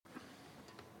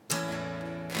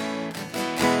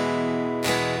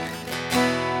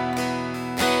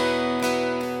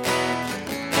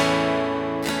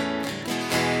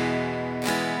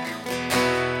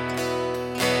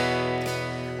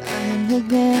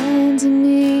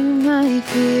abandoning my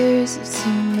fears of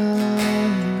tomorrow.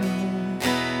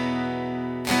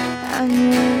 I'm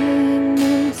laying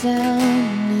them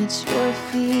down at your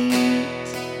feet.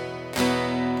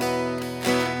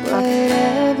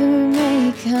 Whatever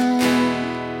may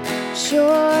come,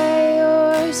 joy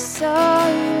or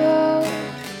sorrow,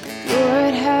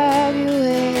 Lord, have your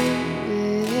way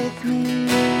with me.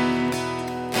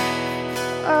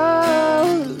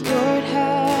 Oh, Lord,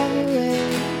 have your way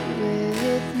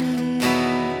with me.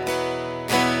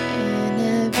 In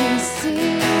every season,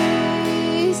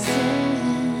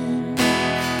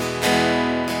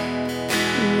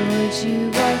 Lord, you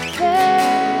are faithful.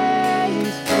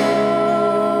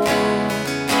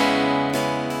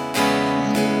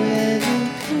 Through every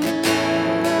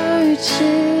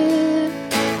hardship,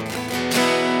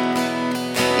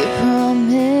 your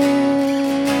promise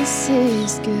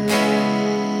is good.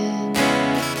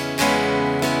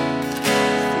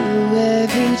 Through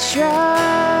every trial,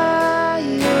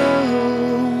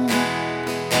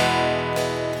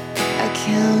 I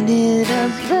count it a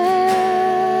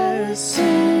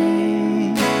blessing,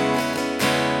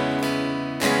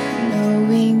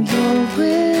 knowing you're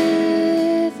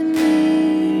with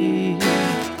me,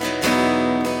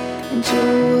 and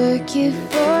you'll work it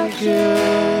for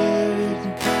good.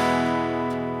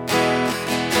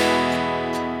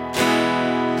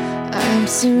 I'm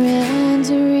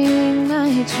surrendering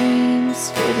my dreams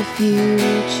for the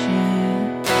future.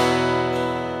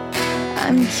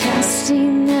 I'm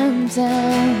casting them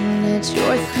down at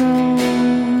your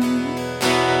throne.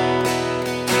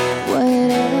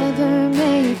 Whatever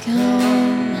may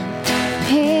come,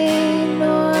 pain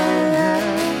or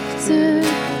laughter,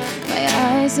 my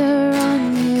eyes are on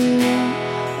you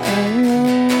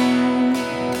alone.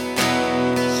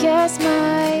 Yes,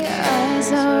 my eyes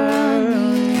are on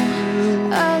you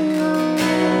alone.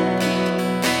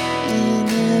 In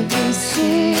every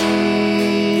season,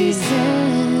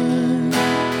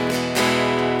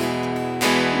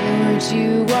 Lord,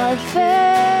 you are faithful,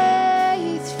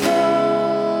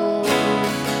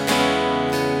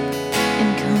 in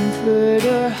comfort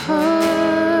or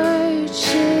hardship,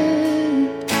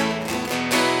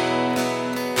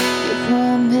 your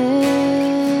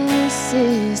promise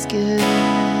is good.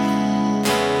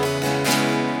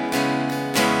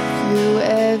 Through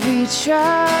every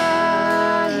trial,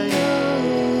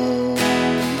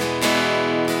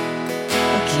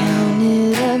 I count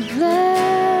it a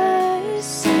blessing,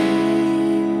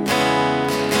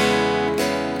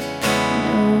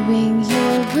 knowing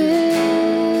you're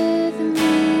with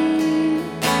me,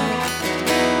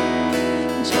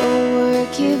 and you'll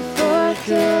work it for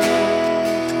good.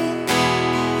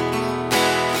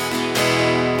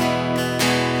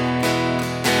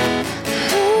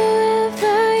 Who have I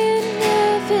in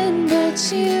heaven but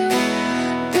you?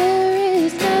 There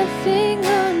is nothing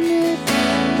on earth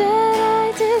that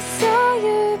I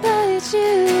desire but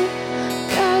you.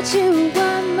 God, you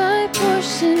are my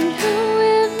portion. Who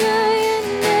am I in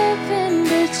heaven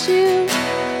but you?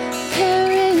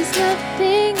 There is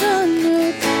nothing on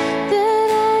earth that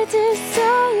I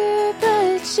desire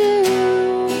but you.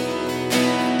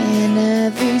 In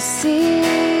every season,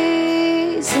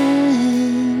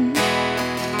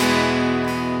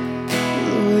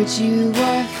 Lord, you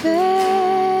are faithful,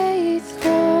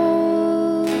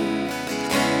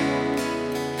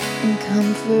 in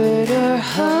comfort or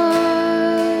hardship,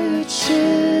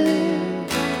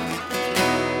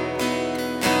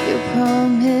 your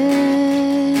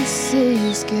promise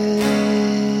is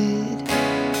good.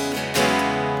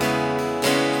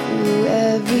 Through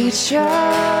every trial,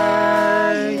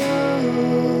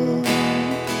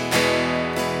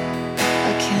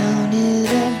 I count it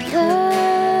a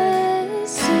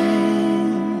blessing,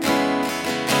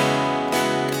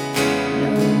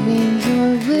 knowing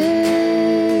you're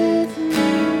with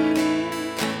me,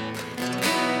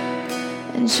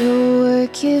 and you'll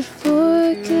work it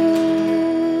for good.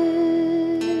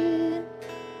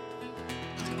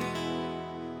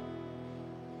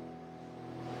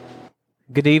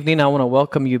 Good evening. I want to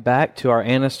welcome you back to our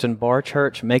Anniston Bar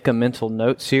Church Make a Mental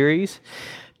Note series.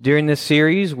 During this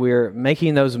series, we're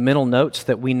making those mental notes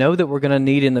that we know that we're going to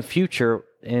need in the future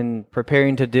in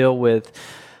preparing to deal with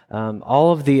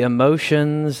all of the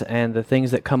emotions and the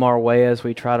things that come our way as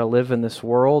we try to live in this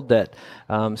world that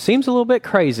seems a little bit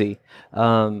crazy.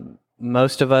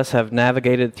 Most of us have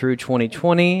navigated through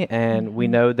 2020, and we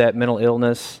know that mental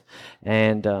illness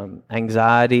and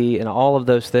anxiety and all of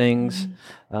those things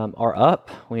are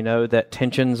up. We know that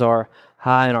tensions are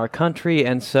high in our country,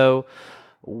 and so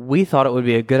we thought it would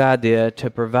be a good idea to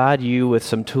provide you with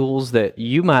some tools that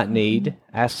you might need,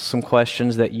 ask some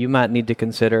questions that you might need to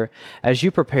consider as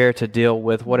you prepare to deal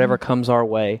with whatever comes our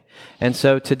way. And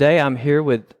so today I'm here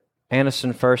with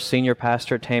Anniston First Senior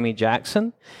Pastor Tammy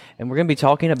Jackson, and we're going to be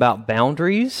talking about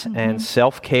boundaries and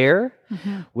self-care,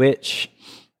 which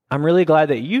I'm really glad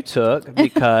that you took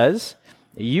because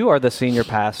you are the senior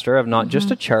pastor of not just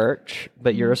a church,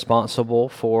 but you're responsible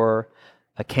for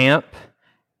a camp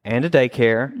and a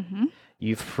daycare.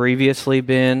 You've previously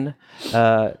been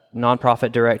a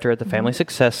nonprofit director at the Family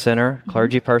Success Center,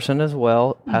 clergy person as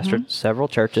well, pastored several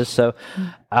churches. So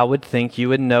I would think you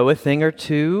would know a thing or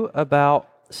two about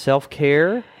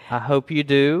self-care. I hope you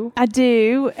do. I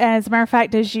do. As a matter of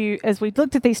fact, as we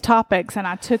looked at these topics and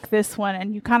I took this one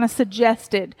and you kind of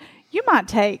suggested you might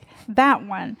take that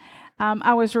one,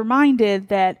 I was reminded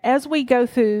that as we go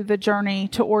through the journey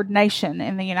to ordination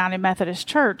in the United Methodist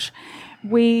Church,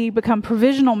 we become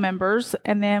provisional members,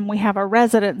 and then we have a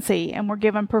residency, and we're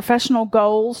given professional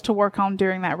goals to work on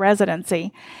during that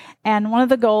residency. And one of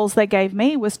the goals they gave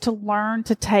me was to learn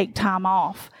to take time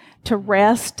off, to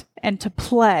rest and to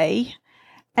play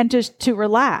and to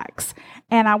relax.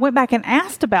 And I went back and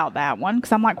asked about that one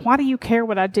because I'm like, why do you care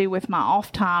what I do with my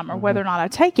off time or whether or not I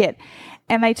take it?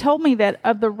 And they told me that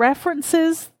of the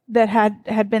references that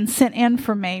had been sent in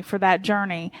for me for that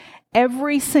journey,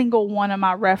 every single one of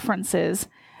my references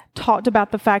talked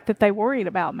about the fact that they worried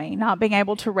about me, not being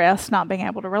able to rest, not being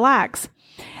able to relax.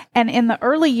 And in the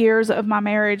early years of my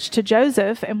marriage to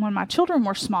Joseph and when my children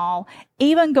were small,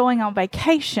 even going on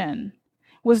vacation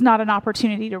was not an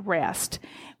opportunity to rest.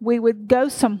 We would go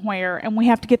somewhere and we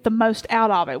have to get the most out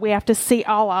of it. We have to see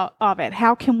all of it.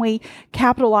 How can we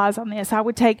capitalize on this? I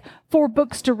would take 4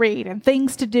 books to read and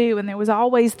things to do. And there was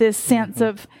always this sense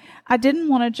of, I didn't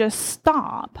want to just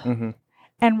stop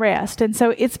and rest. And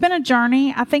so it's been a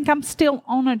journey. I think I'm still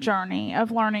on a journey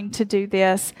of learning to do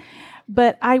this.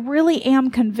 But I really am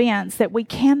convinced that we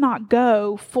cannot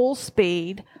go full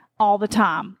speed all the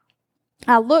time.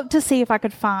 I looked to see if I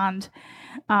could find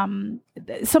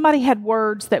somebody had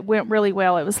words that went really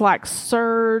well. It was like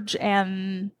surge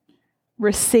and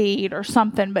recede or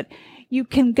something, but you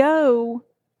can go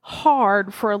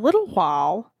hard for a little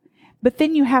while, but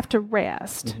then you have to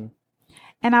rest.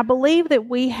 And I believe that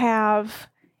we have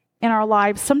in our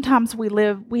lives, sometimes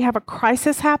we have a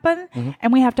crisis happen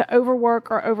and we have to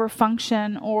overwork or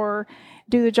overfunction or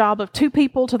do the job of 2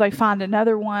 people till they find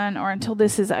another one or until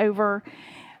this is over.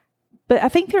 But I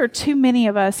think there are too many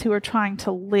of us who are trying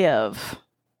to live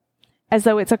as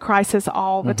though it's a crisis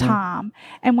all the time.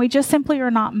 And we just simply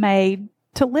are not made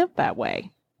to live that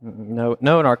way. No, in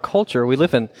our culture, we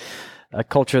live in a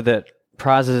culture that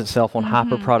prizes itself on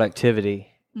hyper-productivity.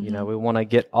 You know, we want to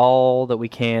get all that we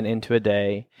can into a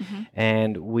day.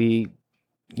 And we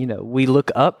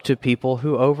look up to people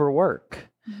who overwork.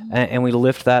 And we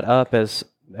lift that up as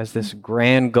this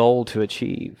grand goal to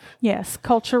achieve. Yes,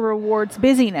 culture rewards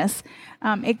busyness.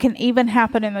 It can even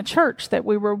happen in the church that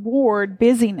we reward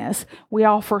busyness. We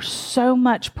offer so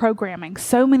much programming,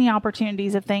 so many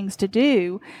opportunities of things to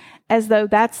do, as though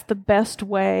that's the best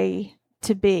way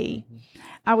to be.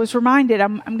 I was reminded,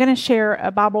 I'm going to share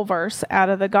a Bible verse out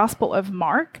of the Gospel of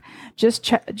Mark, just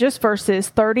verses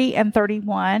 30 and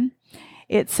 31.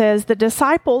 It says, the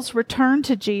disciples returned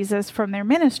to Jesus from their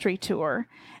ministry tour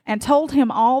and told him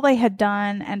all they had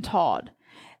done and taught.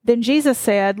 Then Jesus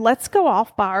said, let's go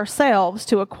off by ourselves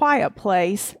to a quiet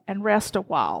place and rest a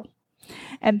while.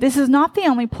 And this is not the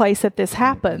only place that this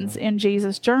happens in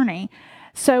Jesus' journey.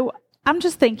 So I'm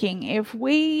just thinking, if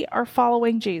we are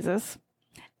following Jesus,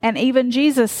 and even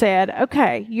Jesus said,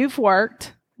 okay, you've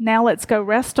worked, now let's go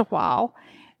rest a while,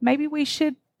 maybe we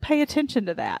should pay attention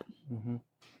to that.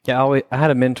 Yeah, I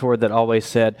had a mentor that always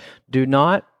said, do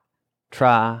not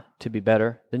try to be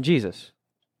better than Jesus.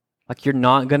 Like, you're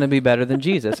not going to be better than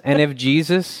Jesus. And if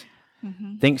Jesus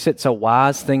thinks it's a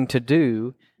wise thing to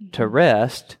do to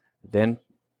rest, then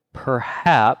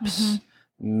perhaps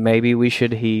maybe we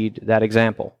should heed that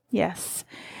example. Yes.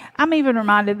 I'm even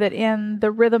reminded that in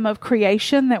the rhythm of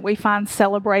creation that we find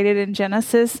celebrated in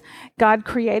Genesis, God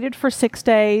created for 6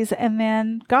 days and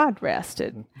then God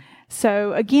rested.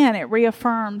 So again, it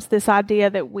reaffirms this idea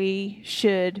that we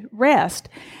should rest.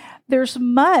 There's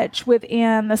much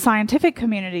within the scientific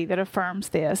community that affirms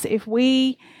this. If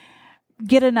we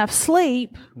get enough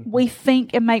sleep, we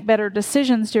think and make better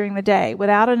decisions during the day.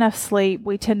 Without enough sleep,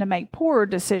 we tend to make poorer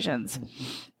decisions.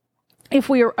 If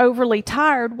we are overly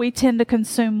tired, we tend to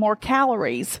consume more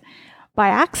calories by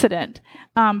accident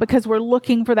because we're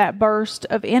looking for that burst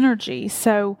of energy.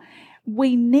 So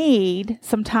we need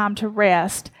some time to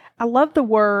rest. I love the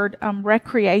word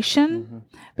recreation,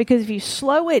 because if you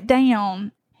slow it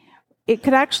down, it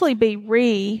could actually be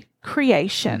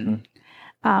recreation.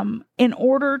 In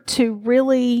order to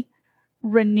really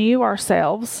renew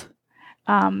ourselves,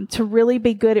 to really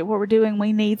be good at what we're doing,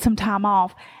 we need some time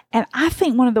off. And I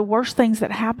think one of the worst things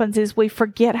that happens is we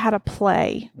forget how to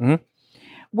play.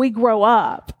 We grow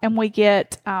up and we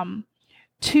get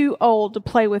too old to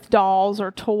play with dolls or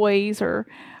toys or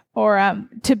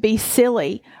to be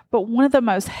silly. But one of the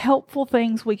most helpful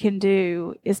things we can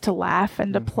do is to laugh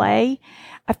and to play.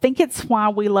 I think it's why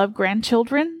we love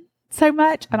grandchildren so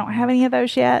much. I don't have any of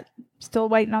those yet. Still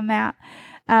waiting on that.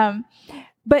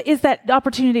 But is that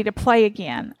opportunity to play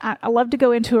again. I love to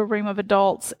go into a room of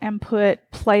adults and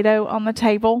put Play-Doh on the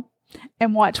table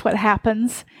and watch what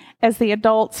happens as the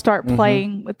adults start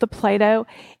playing with the Play-Doh.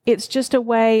 It's just a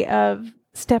way of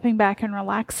stepping back and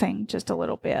relaxing just a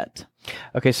little bit.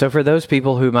 Okay, so for those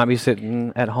people who might be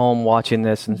sitting at home watching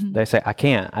this and they say,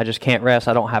 I just can't rest.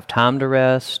 I don't have time to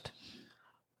rest.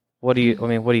 What do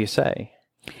you say?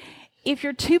 If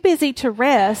you're too busy to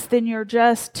rest, then you're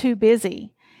just too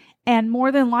busy. And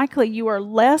more than likely, you are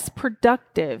less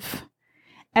productive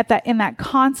in that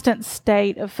constant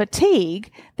state of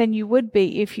fatigue than you would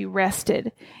be if you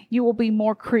rested. You will be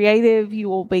more creative. You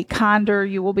will be kinder.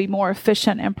 You will be more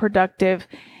efficient and productive.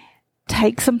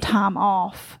 Take some time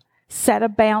off. Set a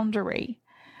boundary.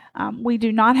 We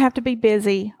do not have to be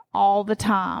busy all the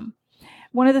time.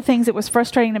 One of the things that was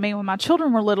frustrating to me when my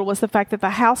children were little was the fact that the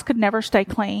house could never stay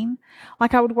clean.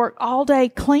 Like, I would work all day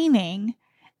cleaning,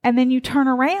 and then you turn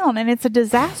around and it's a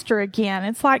disaster again.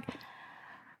 It's like,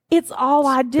 it's all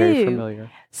I do. Very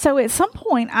familiar. So at some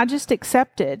point, I just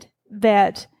accepted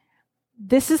that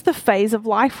this is the phase of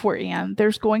life we're in.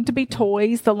 There's going to be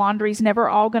toys. The laundry's never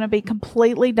all going to be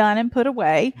completely done and put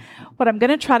away. What I'm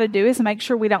going to try to do is make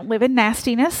sure we don't live in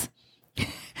nastiness.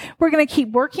 We're going to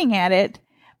keep working at it,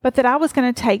 but that I was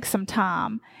going to take some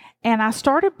time. And I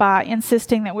started by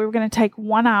insisting that we were going to take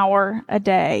 1 hour a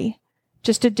day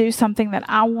just to do something that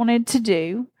I wanted to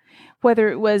do, whether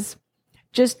it was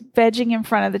just vegging in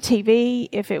front of the TV,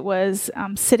 if it was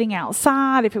sitting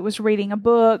outside, if it was reading a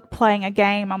book, playing a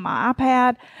game on my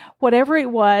iPad, whatever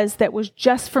it was that was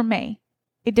just for me.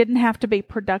 It didn't have to be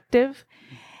productive.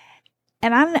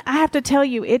 And I have to tell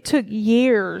you, it took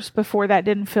years before that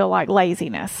didn't feel like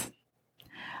laziness.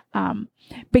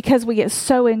 Because we get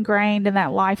so ingrained in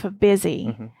that life of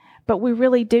busy. But we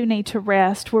really do need to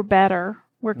rest. We're better.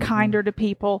 We're kinder to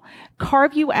people.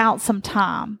 Carve you out some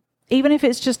time, even if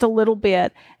it's just a little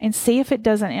bit, and see if it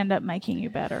doesn't end up making you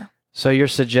better. So you're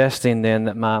suggesting then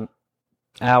that my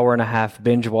hour and a half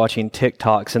binge watching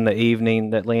TikToks in the evening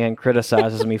that Leanne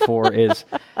criticizes me for is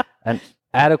an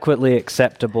adequately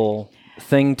acceptable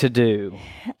thing to do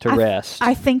to rest?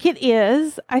 I think it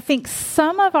is. I think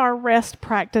some of our rest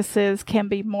practices can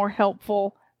be more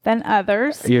helpful than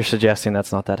others. You're suggesting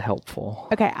that's not that helpful.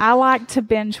 Okay, I like to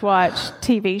binge watch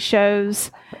TV shows.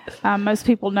 Most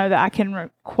people know that I can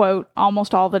quote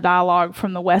almost all the dialogue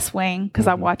from The West Wing because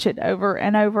I watch it over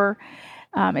and over.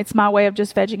 It's my way of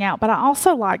just vegging out. But I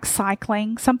also like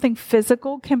cycling. Something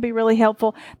physical can be really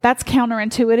helpful. That's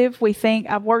counterintuitive. We think,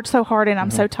 I've worked so hard and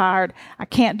I'm so tired, I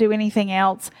can't do anything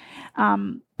else.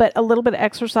 But a little bit of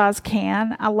exercise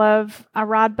can. I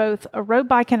ride both a road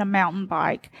bike and a mountain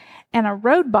bike. And a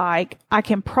road bike, I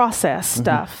can process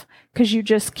stuff because you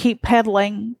just keep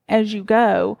pedaling as you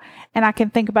go, and I can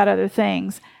think about other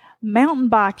things. Mountain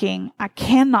biking, I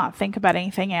cannot think about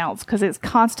anything else because it's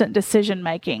constant decision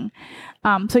making.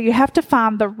 So you have to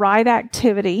find the right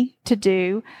activity to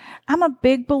do. I'm a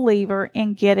big believer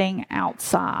in getting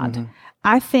outside.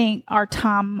 I think our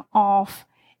time off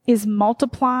is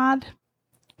multiplied.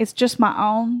 It's just my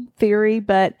own theory,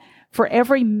 but for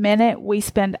every minute we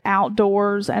spend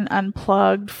outdoors and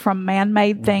unplugged from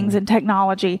man-made things and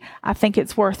technology, I think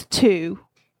it's worth 2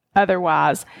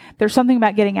 otherwise. There's something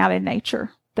about getting out in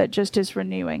nature that just is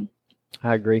renewing.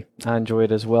 I agree. I enjoy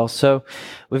it as well. So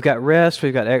we've got rest,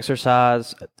 we've got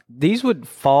exercise. These would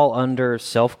fall under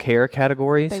self-care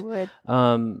categories. They would.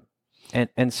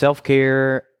 And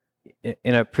self-care,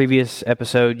 in a previous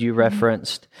episode, you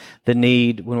referenced the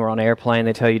need when we're on an airplane,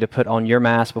 they tell you to put on your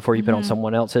mask before you put on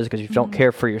someone else's, because if you don't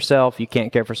care for yourself, you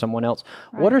can't care for someone else.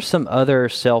 Right. What are some other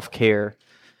self-care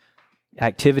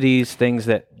activities, things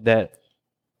that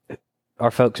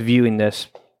our folks viewing this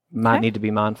might need to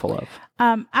be mindful of?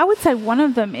 I would say one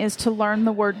of them is to learn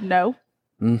the word no.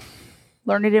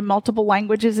 Learn it in multiple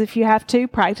languages if you have to.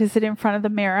 Practice it in front of the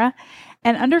mirror.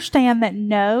 And understand that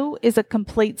no is a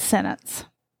complete sentence.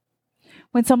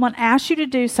 When someone asks you to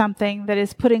do something that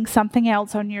is putting something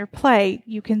else on your plate,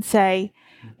 you can say,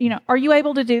 are you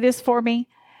able to do this for me?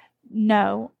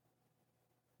 No.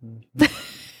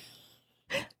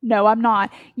 No, I'm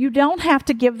not. You don't have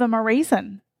to give them a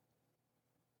reason.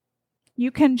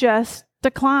 You can just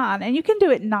decline, and you can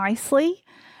do it nicely.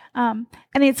 And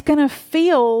it's going to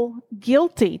feel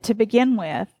guilty to begin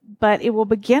with, but it will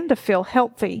begin to feel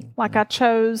healthy, like I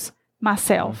chose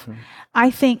myself.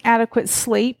 I think adequate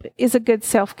sleep is a good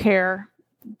self-care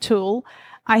tool.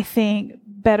 I think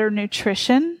better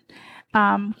nutrition.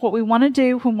 What we want to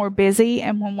do when we're busy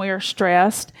and when we're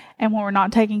stressed and when we're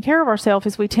not taking care of ourselves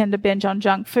is we tend to binge on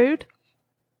junk food.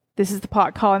 This is the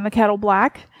pot calling the kettle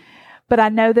black. But I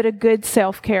know that a good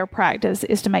self-care practice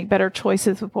is to make better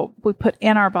choices with what we put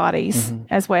in our bodies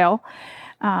as well.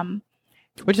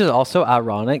 Which is also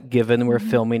ironic given we're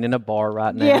filming in a bar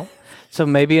right now. Yeah. So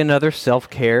maybe another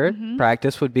self-care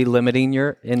practice would be limiting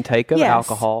your intake of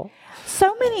alcohol.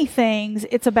 So many things,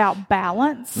 it's about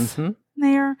balance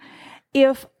there.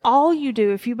 If all you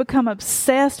do, if you become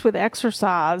obsessed with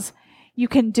exercise, you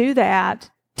can do that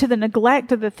to the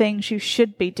neglect of the things you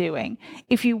should be doing.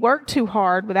 If you work too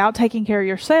hard without taking care of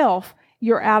yourself,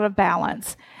 you're out of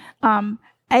balance.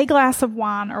 A glass of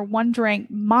wine or one drink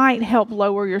might help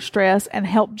lower your stress and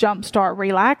help jumpstart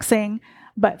relaxing,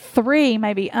 but 3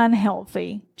 may be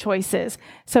unhealthy choices.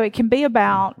 So it can be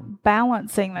about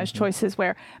balancing those choices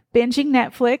where binging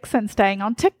Netflix and staying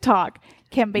on TikTok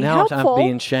can be helpful. Now I'm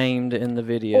being shamed in the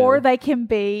video. Or they can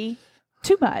be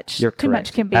too much. You're too correct.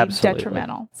 much can be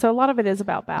detrimental. So a lot of it is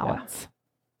about balance. Yeah.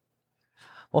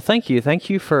 Well, thank you. Thank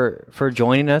you for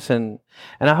joining us. And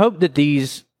I hope that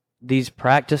these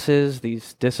practices,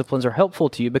 these disciplines are helpful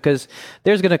to you, because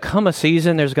there's going to come a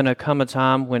season, there's going to come a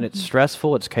time when it's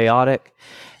stressful, it's chaotic.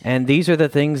 And these are the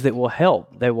things that will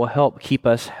help. They will help keep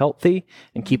us healthy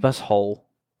and keep us whole.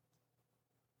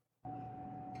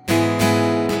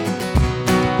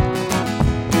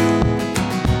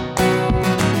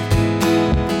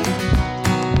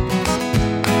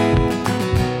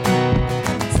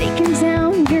 Taking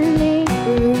down your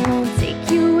neighbor won't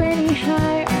take you any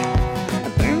higher.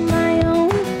 I burn my own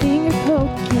finger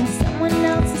poking someone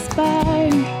else's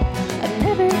fire. I've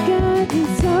never gotten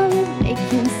tired of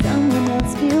making someone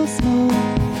else feel small.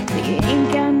 But you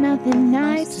ain't got nothing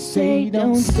nice to say,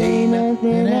 don't say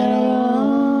nothing at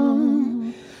all.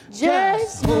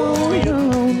 Just hold your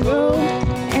own road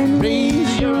and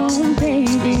raise your own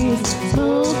babies.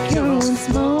 Smoke your own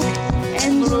smoke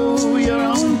and grow your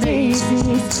own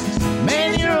daisies.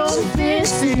 Man your own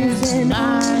fences and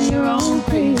mind your own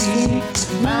crazy.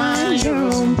 Mind your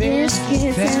own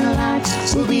biscuits and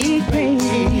life will be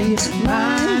crazy.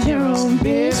 Mind your own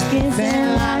biscuits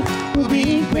and life will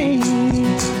be crazy.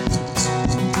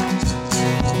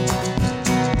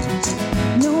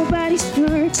 Nobody's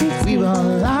perfect. We've all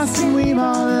lost and we've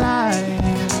all lied.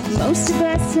 Most of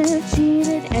us have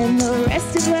cheated and the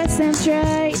rest of us have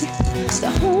tried. The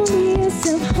holiest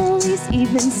of holies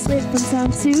even slip from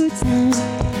time to time.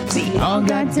 We all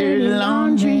got dirty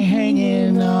laundry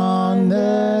hanging on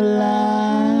the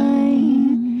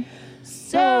line.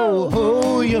 So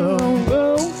hold your own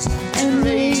ropes and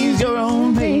raise your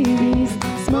own babies.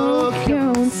 Smoke your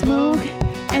own smoke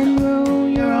and grow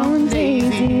your own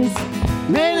daisies.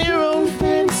 Man your own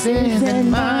fences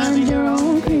and mind your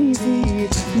own crazy.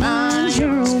 Mind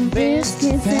your own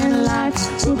biscuits and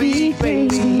life will be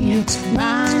gravy.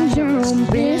 Mind your own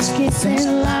biscuits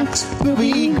and life will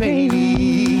be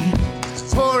gravy.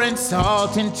 Pouring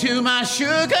salt into my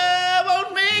sugar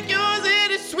won't make yours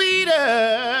any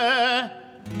sweeter.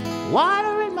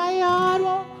 Water in my yard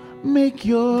won't make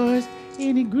yours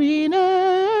any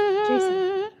greener.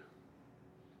 Jason.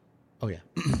 Oh yeah.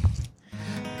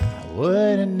 I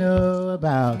wouldn't know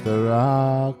about the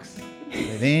rocks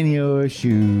within your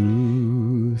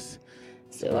shoes.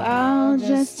 So I'll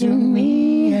just do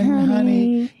me, and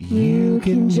honey, you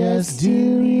can just do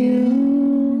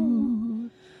you.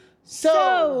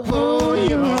 So hold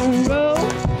your own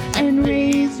road and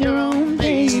raise your own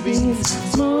babies.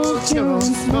 Smoke your own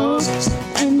smoke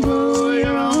and grow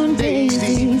your own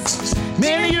daisies.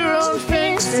 Mend your own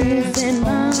fences and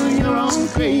mind your own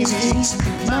crazy.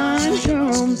 Mind your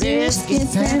own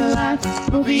biscuits and life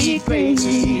will be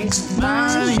gravy.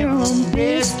 Mind your own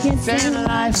biscuits and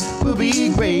life will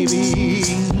be gravy.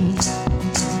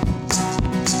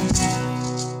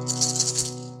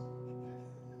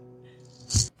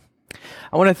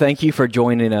 I want to thank you for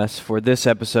joining us for this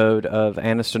episode of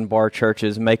Anniston Bar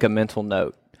Church's Make a Mental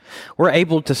Note. We're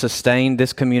able to sustain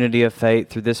this community of faith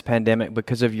through this pandemic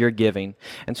because of your giving.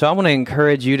 And so I want to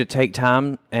encourage you to take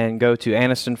time and go to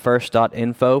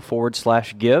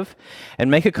annistonfirst.info/give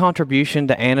and make a contribution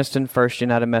to Anniston First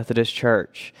United Methodist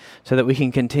Church so that we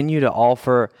can continue to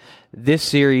offer this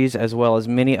series as well as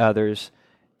many others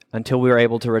until we are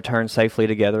able to return safely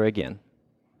together again.